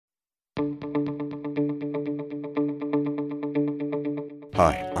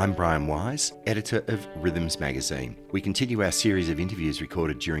Hi, I'm Brian Wise, editor of Rhythms Magazine. We continue our series of interviews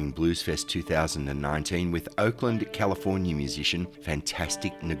recorded during Bluesfest 2019 with Oakland, California musician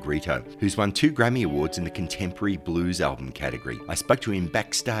Fantastic Negrito, who's won 2 Grammy Awards in the Contemporary Blues Album category. I spoke to him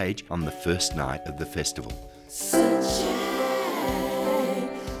backstage on the first night of the festival.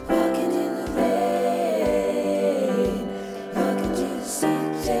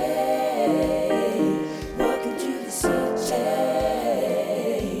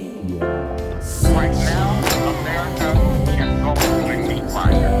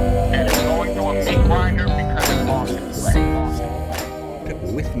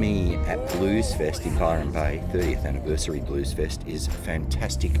 With me at Bluesfest in Byron Bay, 30th Anniversary Bluesfest, is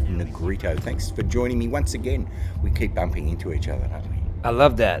Fantastic Negrito. Thanks for joining me once again. We keep bumping into each other, don't we? I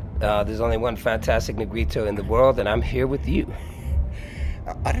love that. There's only one Fantastic Negrito in the world, and I'm here with you.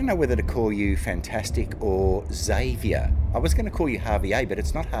 I don't know whether to call you Fantastic or Xavier. I was going to call you Javier, but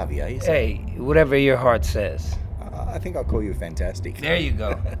it's not Javier, is it? Hey, whatever your heart says. I think I'll call you Fantastic. There you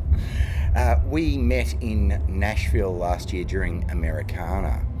go. We met in Nashville last year during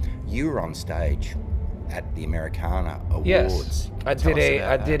Americana. You were on stage at the Americana Awards. Yes, I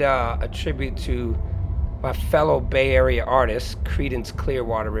did a tribute to my fellow Bay Area artist, Creedence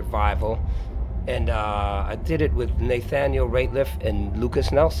Clearwater Revival, and I did it with Nathaniel Rateliff and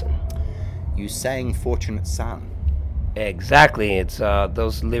Lucas Nelson. You sang Fortunate Son. Exactly. It's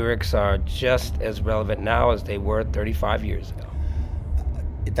those lyrics are just as relevant now as they were 35 years ago.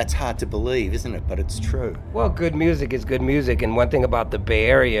 That's hard to believe, isn't it? But it's true. Well, good music is good music, and one thing about the Bay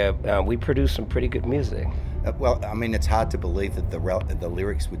Area, we produce some pretty good music. Well, I mean, it's hard to believe that the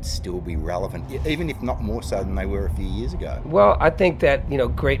lyrics would still be relevant, even if not more so than they were a few years ago. Well, I think that,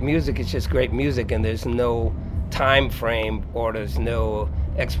 great music is just great music, and there's no time frame or there's no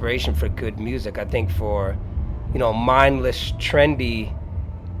expiration for good music. I think for, mindless, trendy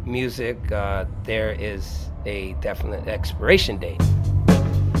music, there is a definite expiration date.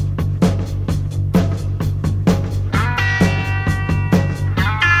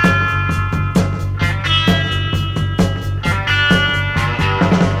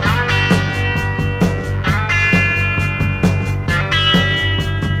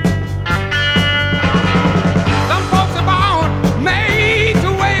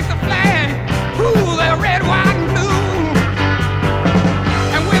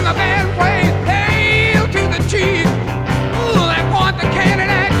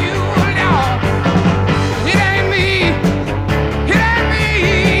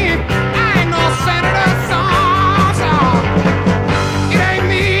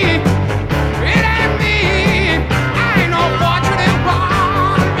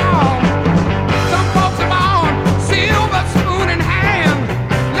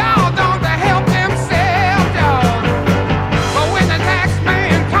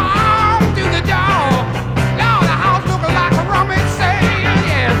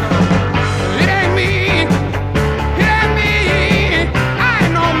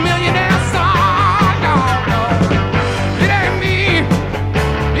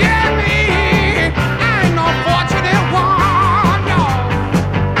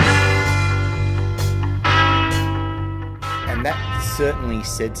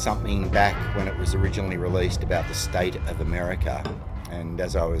 Said something back when it was originally released about the state of America, and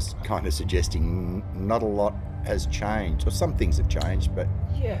as I was kind of suggesting, not a lot has changed, or some things have changed, but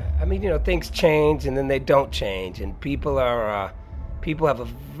yeah, I mean, things change and then they don't change, and people have a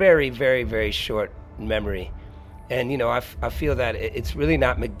very, very, very short memory, and I feel that it's really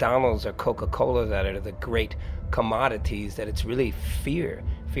not McDonald's or Coca-Cola that are the great commodities, that it's really fear.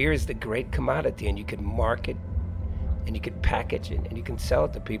 Fear is the great commodity, and you can market and you can package it and you can sell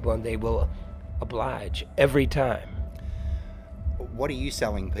it to people and they will oblige every time. What are you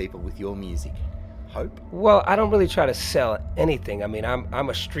selling people with your music? Hope? Well, I don't really try to sell anything. I mean, I'm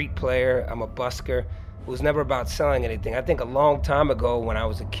a street player, I'm a busker. It was never about selling anything. I think a long time ago when I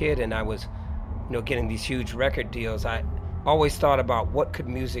was a kid and I was, getting these huge record deals, I always thought about what could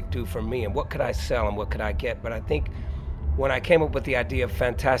music do for me and what could I sell and what could I get. But I think when I came up with the idea of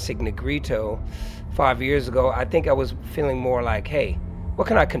Fantastic Negrito 5 years ago, I think I was feeling more like, hey, what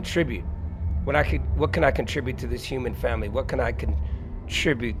can I contribute? What can I contribute to this human family? What can I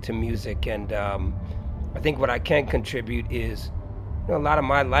contribute to music? And I think what I can contribute is a lot of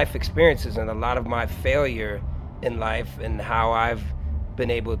my life experiences and a lot of my failure in life, and how I've been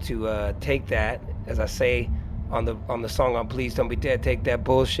able to take that, as I say on the song on Please Don't Be Dead, take that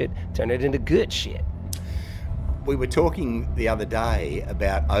bullshit, turn it into good shit. We were talking the other day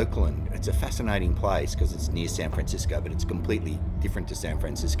about Oakland. It's a fascinating place because it's near San Francisco, but it's completely different to San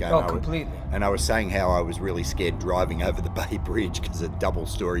Francisco. Oh, completely. And I was saying how I was really scared driving over the Bay Bridge because it's a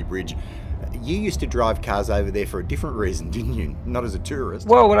double-story bridge. You used to drive cars over there for a different reason, didn't you? Not as a tourist.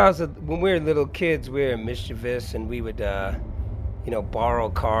 Well, when we were little kids, we were mischievous, and we would, borrow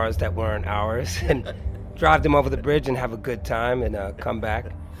cars that weren't ours and drive them over the bridge and have a good time and come back.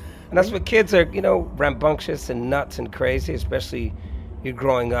 And that's what kids are, rambunctious and nuts and crazy, especially you're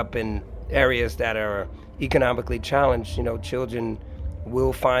growing up in areas that are economically challenged. Children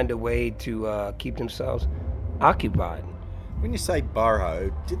will find a way to keep themselves occupied. When you say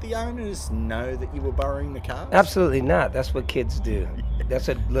borrow, did the owners know that you were borrowing the cars? Absolutely not. That's what kids do. That's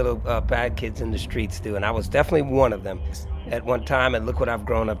what little bad kids in the streets do. And I was definitely one of them at one time, and look what I've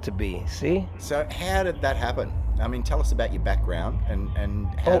grown up to be. See? So how did that happen? I mean, tell us about your background and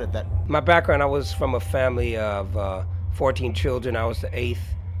how did that... My background, I was from a family of 14 children. I was the eighth.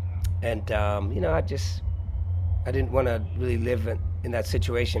 And, I didn't want to really live in that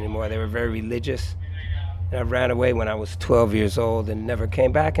situation anymore. They were very religious. And I ran away when I was 12 years old and never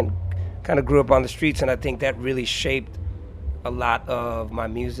came back and kind of grew up on the streets. And I think that really shaped a lot of my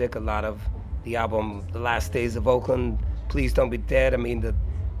music, a lot of the album, The Last Days of Oakland, Please Don't Be Dead. I mean,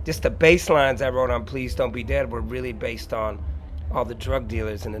 just the bass lines I wrote on Please Don't Be Dead were really based on all the drug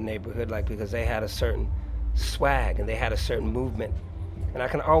dealers in the neighborhood, because they had a certain swag and they had a certain movement. And I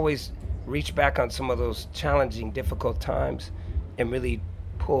can always reach back on some of those challenging, difficult times and really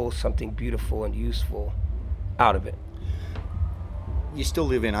pull something beautiful and useful out of it. You still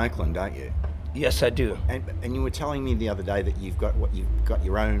live in Oakland, don't you? Yes, I do. And you were telling me the other day that you've got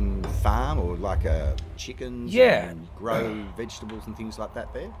your own farm or like chickens. Yeah. And grow vegetables and things like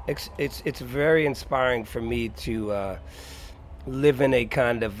that there. It's very inspiring for me to live in a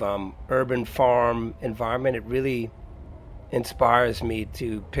kind of urban farm environment. It really inspires me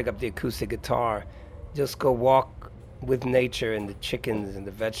to pick up the acoustic guitar, just go walk with nature and the chickens and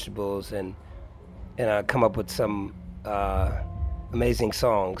the vegetables and come up with some amazing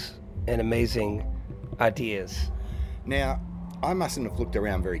songs and amazing ideas. Now, I mustn't have looked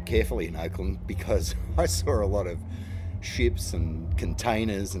around very carefully in Oakland because I saw a lot of ships and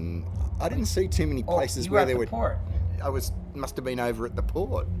containers, and I didn't see too many places where there were. Port. Must have been over at the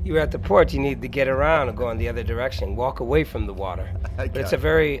port. You were at the port. You need to get around and go in the other direction. Walk away from the water. Okay. But it's a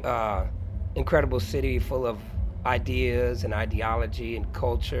very incredible city full of ideas and ideology and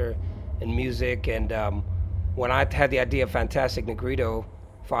culture and music. And when I had the idea of Fantastic Negrito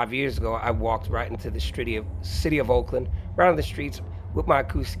 5 years ago, I walked right into the city of Oakland, right on the streets with my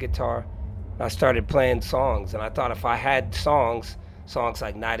acoustic guitar. I started playing songs, and I thought if I had songs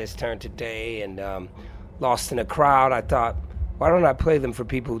like Night Has Turned to Day and Lost in a Crowd, I thought, why don't I play them for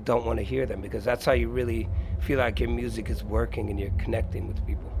people who don't want to hear them? Because that's how you really feel like your music is working and you're connecting with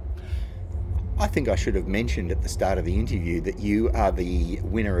people. I think I should have mentioned at the start of the interview that you are the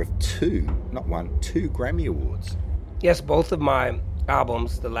winner of two Grammy Awards. Yes, both of my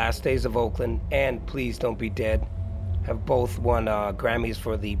albums, The Last Days of Oakland and Please Don't Be Dead, have both won Grammys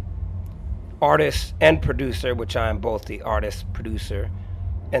for the artist and producer, which I am both the artist, producer,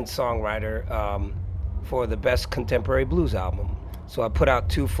 and songwriter for the best contemporary blues album. So I put out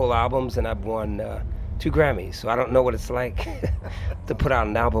 2 full albums and I've won 2 Grammys. So I don't know what it's like to put out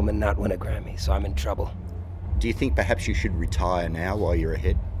an album and not win a Grammy. So I'm in trouble. Do you think perhaps you should retire now while you're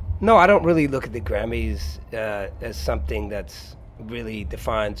ahead? No, I don't really look at the Grammys as something that's really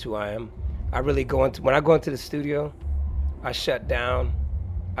defines who I am. I really when I go into the studio, I shut down,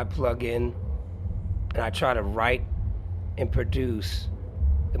 I plug in, and I try to write and produce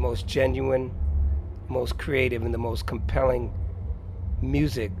the most genuine, most creative, and the most compelling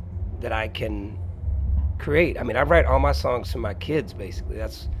music that I can create. I mean, I write all my songs for my kids, basically.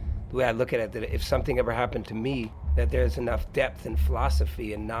 That's the way I look at it, that if something ever happened to me, that there's enough depth and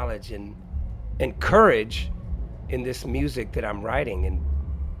philosophy and knowledge and courage in this music that I'm writing.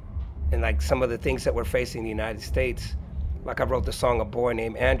 And like some of the things that we're facing in the United States, like I wrote the song A Boy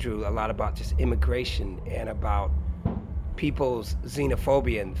Named Andrew, a lot about just immigration and about people's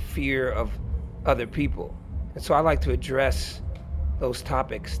xenophobia and fear of other people. And so I like to address those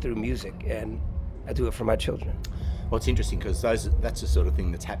topics through music, and I do it for my children. Well, it's interesting because that's the sort of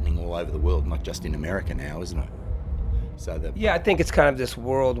thing that's happening all over the world, not just in America now, isn't it? Yeah, I think it's kind of this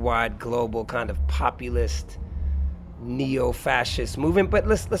worldwide, global kind of populist, neo-fascist movement. But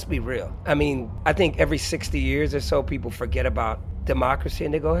let's be real. I mean, I think every 60 years or so, people forget about democracy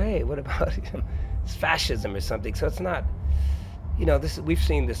and they go, hey, what about it's fascism or something? So it's not, we've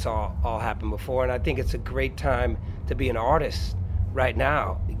seen this all happen before, and I think it's a great time to be an artist right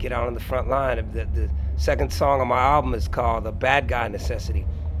now. Get out on the front line of second song on my album is called The Bad Guy Necessity.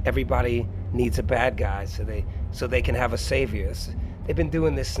 Everybody needs a bad guy so they can have a savior. They've been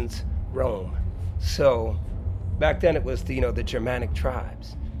doing this since Rome. So back then it was the Germanic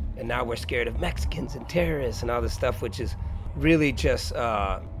tribes. And now we're scared of Mexicans and terrorists and all this stuff, which is really just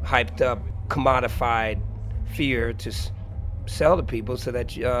hyped up, commodified fear to sell to people so that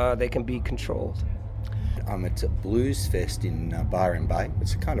they can be controlled. I'm at Blues Fest in Byron Bay.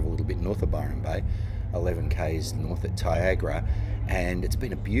 It's kind of a little bit north of Byron Bay, 11 k's north at Tiagra. And it's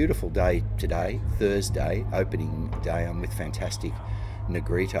been a beautiful day today, Thursday, opening day. I'm with Fantastic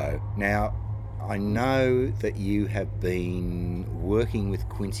Negrito. Now, I know that you have been working with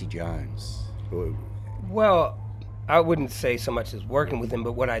Quincy Jones. Well, I wouldn't say so much as working with him,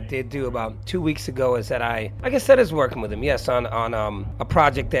 but what I did do about 2 weeks ago is that I guess that is working with him, yes, on a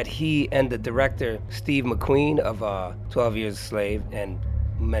project that he and the director, Steve McQueen of 12 Years a Slave and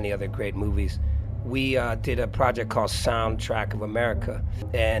many other great movies, we did a project called Soundtrack of America,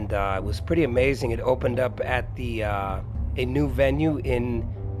 and it was pretty amazing. It opened up at a new venue in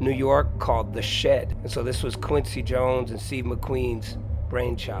New York called The Shed. And so this was Quincy Jones and Steve McQueen's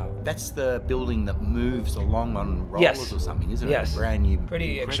brainchild. That's the building that moves along on rollers, yes, or something, isn't it? Yes. Brand new.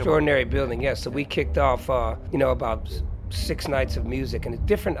 Pretty incredible. Extraordinary building, yes. So we kicked off, about 6 nights of music, and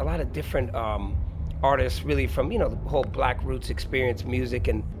a lot of different artists, really from, the whole Black Roots experience music,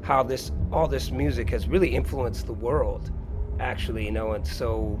 and how all this music has really influenced the world, actually, and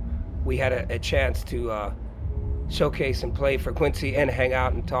so we had a chance to showcase and play for Quincy and hang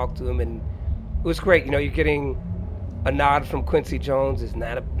out and talk to him, and it was great. You're getting a nod from Quincy Jones is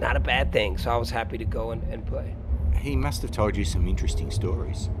not a bad thing, so I was happy to go and play. He must have told you some interesting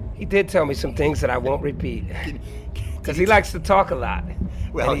stories. He did tell me some things that I won't repeat, because he likes to talk a lot.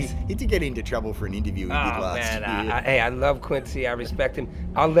 Well, he did get into trouble for an interview he did last year. I love Quincy. I respect him.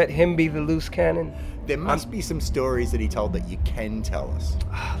 I'll let him be the loose cannon. There must be some stories that he told that you can tell us.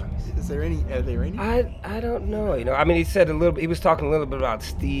 Are there any? I don't know. He said he was talking a little bit about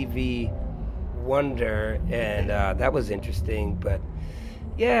Stevie Wonder, and that was interesting. But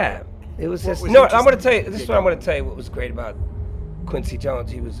yeah, it was just no. I'm going to tell you. This is what I'm going to tell you. What was great about Quincy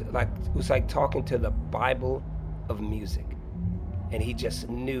Jones? It was like talking to the Bible of music, and he just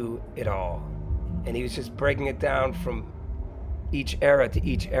knew it all, and he was just breaking it down from each era to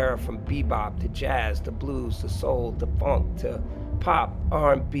each era, from bebop to jazz to blues to soul to funk to pop,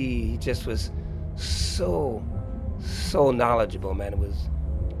 R&B. He just was so knowledgeable, man. It was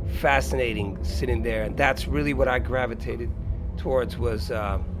fascinating sitting there, and that's really what I gravitated towards was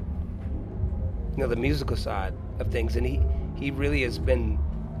the musical side of things. And he really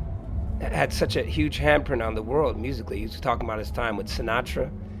had such a huge handprint on the world musically. He was talking about his time with Sinatra,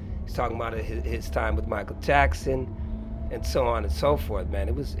 he's talking about his time with Michael Jackson, and so on and so forth, man.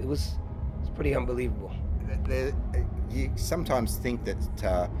 It was pretty unbelievable. You sometimes think that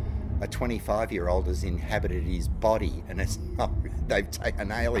a 25-year-old has inhabited his body, and it's not.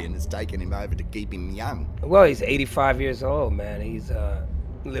 An alien has taken him over to keep him young. Well, he's 85 years old, man. He's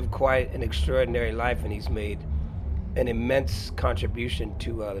lived quite an extraordinary life, and he's made an immense contribution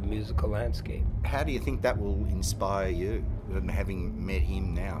to the musical landscape. How do you think that will inspire you, having met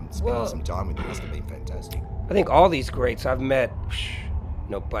him now and spending some time with him? Must have been fantastic. I think all these greats I've met,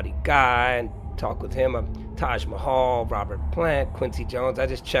 Buddy Guy, and talk with him. Taj Mahal, Robert Plant, Quincy Jones. I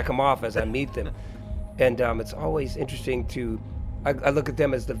just check them off as I meet them. And it's always interesting I look at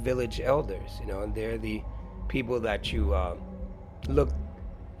them as the village elders, and they're the people that you look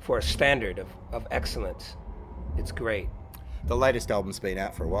for a standard of excellence. It's great. The latest album's been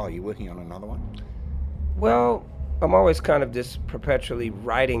out for a while. Are you working on another one? Well, I'm always kind of just perpetually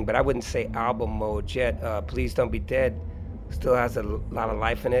writing, but I wouldn't say album mode yet. Please Don't Be Dead still has a lot of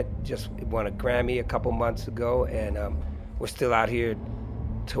life in it. Just won a Grammy a couple months ago, and we're still out here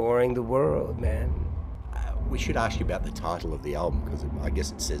touring the world, man. We should ask you about the title of the album, because I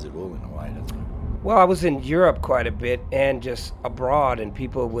guess it says it all in a way, doesn't it? Well, I was in Europe quite a bit and just abroad, and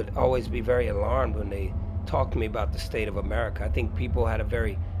people would always be very alarmed when they talked to me about the state of America. I think people have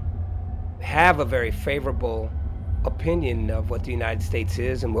a very favorable opinion of what the United States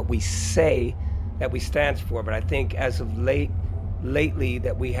is and what we say that we stand for, but I think as of lately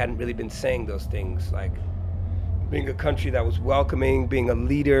that we hadn't really been saying those things, like being a country that was welcoming, being a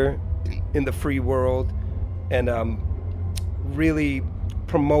leader in the free world, and really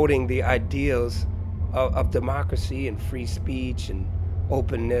promoting the ideals of democracy and free speech and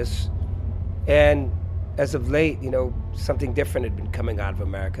openness. And as of late, something different had been coming out of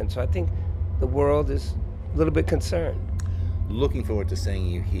America, and so I think the world is a little bit concerned. Looking forward to seeing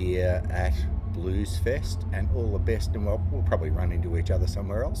you here at Blues Fest, and all the best, and we'll probably run into each other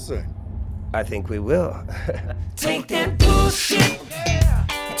somewhere else soon. I think we will. Take that bullshit,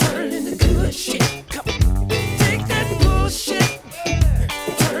 turn it into good shit. Come on. Take that bullshit,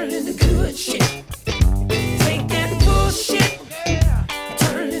 turn it into good shit. Take that bullshit,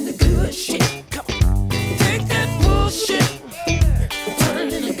 turn it into good shit. Come on. Take that bullshit, turn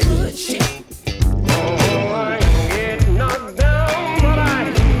it into good shit. Oh, I get knocked down, but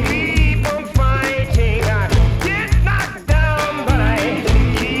I keep on fighting. I get knocked down, but I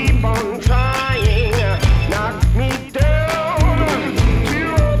keep on trying. Knock me down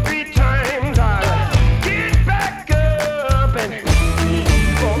 2 or 3 times. I'll get back up and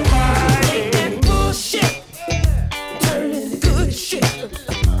keep on Take fighting. that bullshit, turn it into good shit.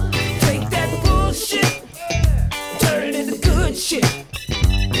 Take that bullshit, turn it into good shit.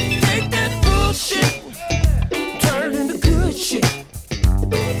 Take that bullshit, turn it into good shit.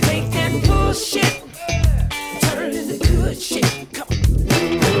 Take that bullshit, turn it into good shit. Come on.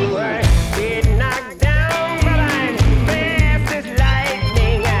 I get knocked down, but I'm fast as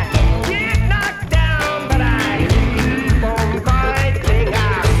lightning. I get knocked down, but I keep on fighting. I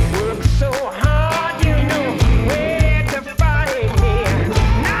work so hard, you know where to find me.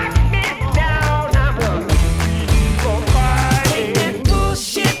 Knock me down, I'm gonna keep on Take fighting. that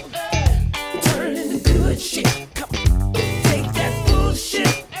bullshit, turn it into good shit. Come on. Take that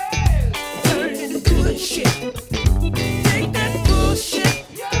bullshit, turn it into good shit. Take that bullshit,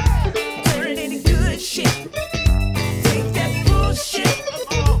 turn it into good shit. Take that bullshit,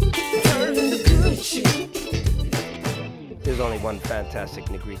 turn it into good shit. There's only one fantastic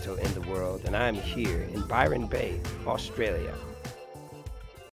Negrito in the world, and I'm here in Byron Bay, Australia.